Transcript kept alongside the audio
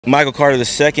Michael Carter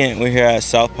II, we're here at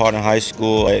South Paulding High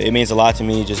School. It means a lot to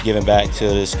me just giving back to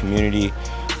this community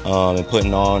and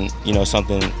putting on,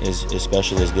 something as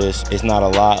special as this. It's not a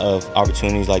lot of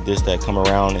opportunities like this that come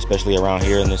around, especially around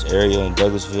here in this area in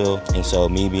Douglasville. And so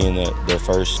me being the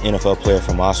first NFL player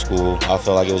from my school, I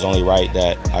felt like it was only right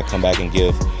that I come back and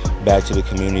give back to the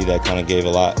community that kind of gave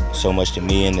so much to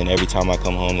me. And then every time I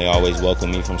come home, they always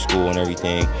welcome me from school and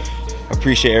everything. I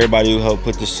appreciate everybody who helped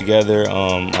put this together,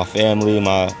 my family,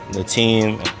 the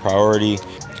team, Priority,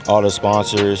 all the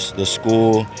sponsors, the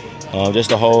school, just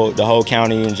the whole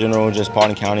county in general, just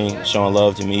Paulding County showing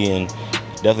love to me, and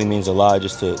definitely means a lot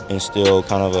just to instill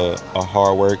kind of a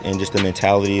hard work and just the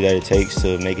mentality that it takes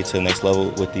to make it to the next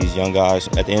level with these young guys.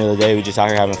 At the end of the day, we're just out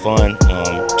here having fun,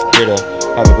 here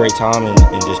to have a great time and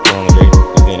just put on a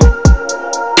great event.